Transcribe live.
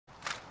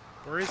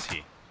Where is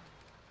he?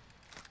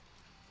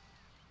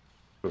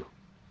 Ooh.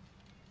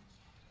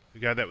 The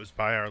guy that was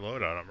by our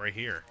loadout. I'm right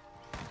here.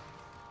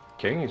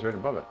 King, he's right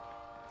above it.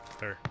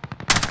 There.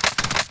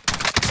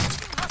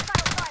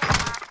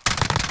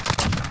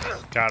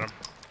 Got him.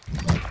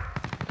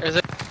 Is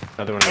it?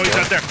 Another one. Oh, he's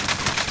out there.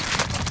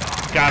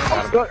 Got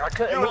him. Look,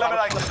 you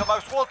eliminated the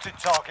most wanted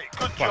target.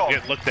 Good Fuck, job.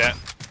 get looked at.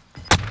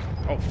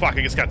 Oh, fuck,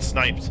 I just got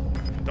sniped.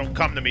 Don't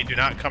come to me. Do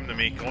not come to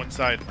me. Go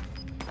inside.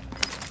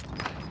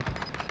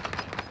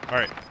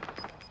 Alright.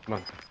 Come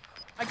on.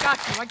 I got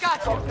you.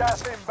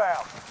 Gas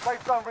inbound.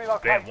 Safe zone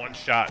relocation. Damn, one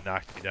shot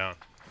knocked me down.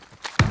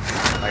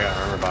 I got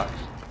an armor box.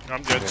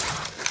 I'm good.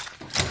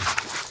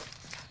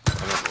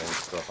 I know the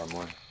still up on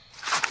one.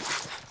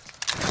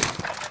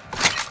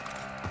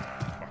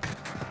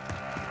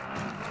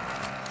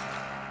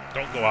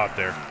 Don't go out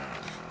there.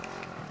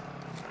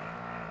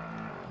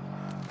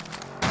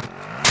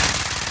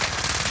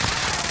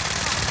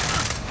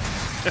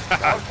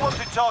 Most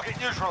wanted target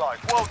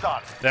neutralized. Well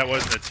done. That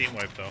wasn't a team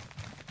wipe, though.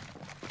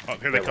 Oh,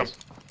 here they That come. was.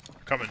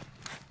 They're coming.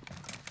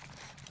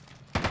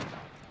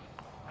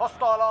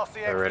 Hostile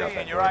They're right up RCXD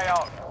that in your door.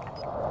 AO.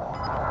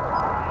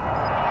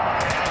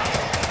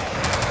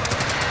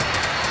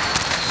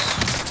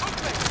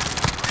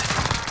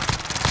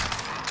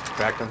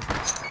 Cracked him.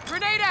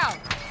 Grenade out.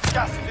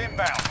 Gas is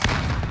inbound.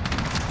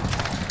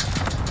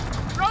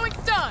 Throwing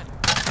stun.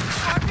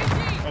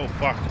 RPG. Oh,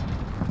 fuck.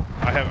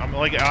 I'm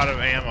like out of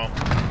ammo.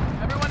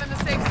 Everyone in the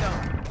safe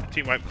zone.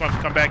 Team wipe.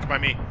 Come back by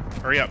me.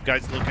 Hurry up,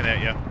 guys looking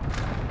at you.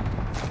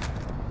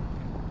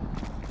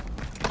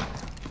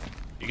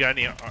 You got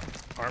any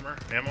armor?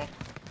 Ammo?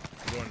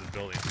 I'm going to the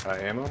building.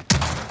 Ammo?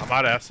 I'm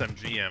out of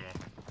SMG ammo.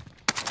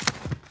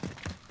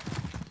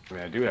 I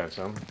mean, I do have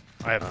some.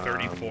 I have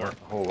 34. A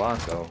whole lot,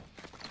 though.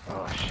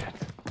 Oh, shit.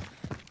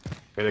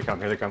 Here they come,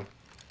 here they come.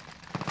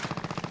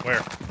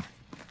 Where?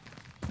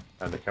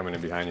 They're coming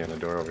in behind you on the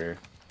door over here.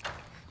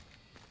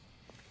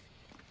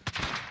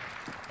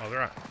 Oh,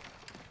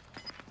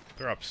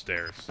 they're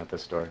upstairs. Not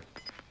this door.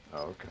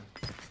 Oh, okay.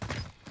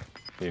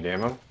 Need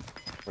ammo?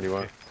 What do you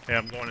want? Yeah,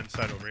 I'm going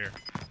inside over here.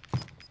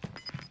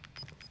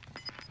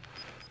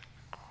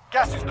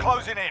 Gas is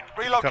closing in.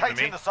 Come to me.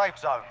 Relocating the safe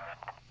zone.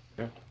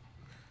 Yeah.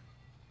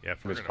 Yeah,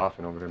 Somebody's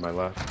coughing over to my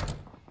left.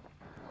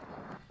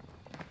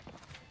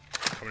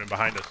 Coming in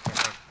behind us. Come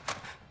on.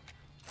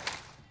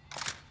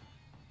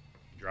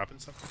 You dropping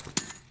something?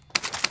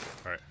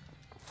 Alright.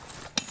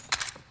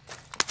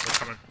 They're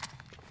coming.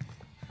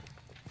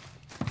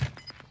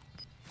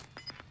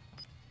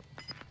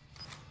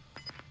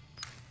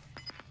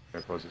 Can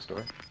I close this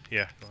door?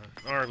 Yeah, go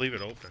ahead. Or leave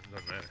it open.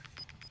 Doesn't matter.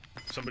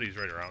 Somebody's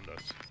right around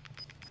us.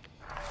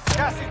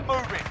 Gas is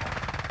moving.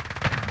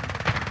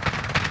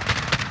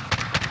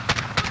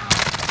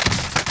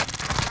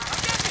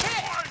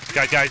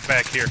 Got guys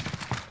back here.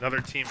 Another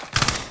team.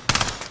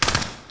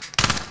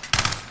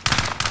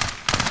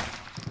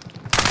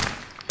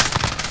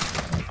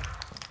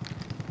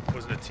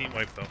 Wasn't a team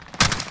wipe though.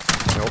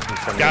 Nope, he's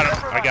coming Got in.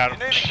 him. I got him.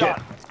 Nearly Shit.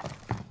 done.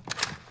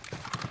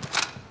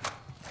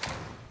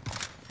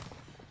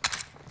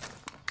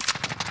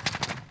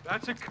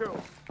 That's a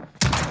kill.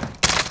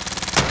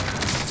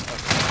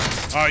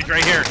 Oh, he's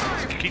right here.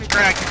 He's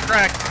cracked. He's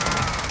cracked.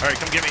 All right,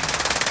 come get me.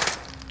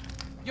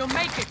 You'll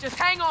make it. Just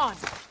hang on.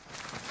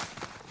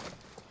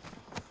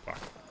 Fuck.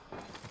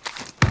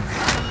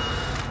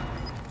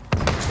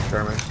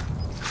 Sherman.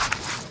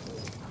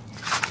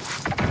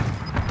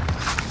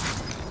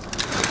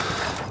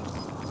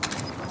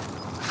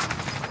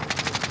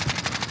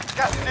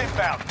 Gas is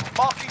inbound.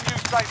 Marking new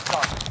safe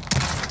zone.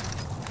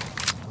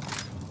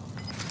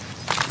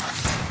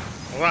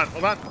 Hold on.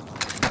 Hold on.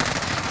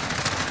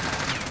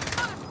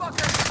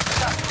 Motherfucker.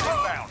 Gas is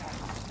inbound.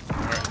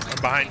 All right, I'm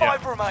behind you.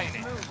 5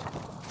 remaining.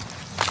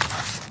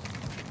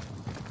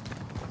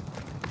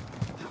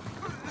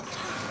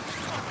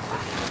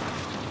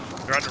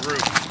 They're on the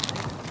roof.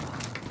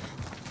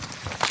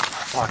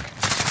 Fuck.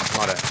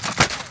 Not it.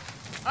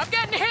 I'm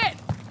getting hit.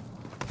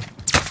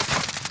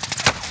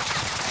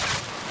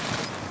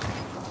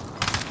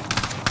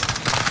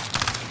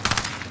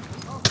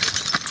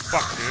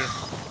 Fuck, dude.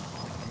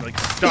 I'm like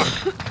stuck.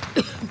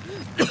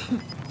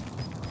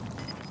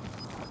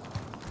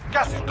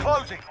 Gas is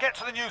closing. Get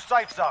to the new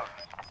safe zone.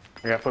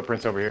 I got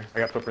footprints over here.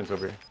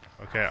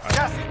 Okay,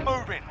 Gas is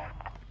moving.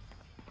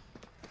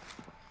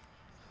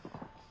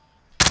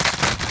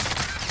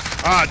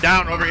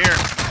 down over here.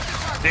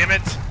 Damn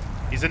it.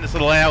 He's in this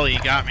little alley. He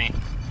got me.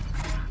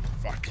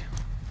 Fuck.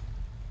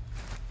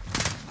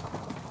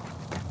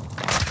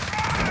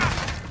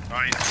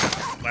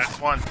 Nice.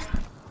 Last one.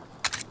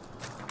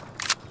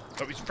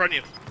 Oh, he's in front of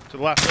you. To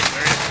the left. Look,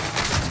 there he is.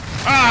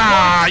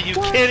 Ah, you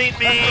kidding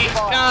me?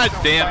 God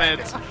damn it.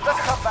 Let's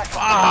come back.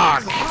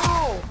 Fuck.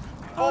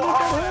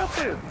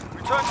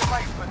 Return to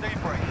base for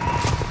debrief.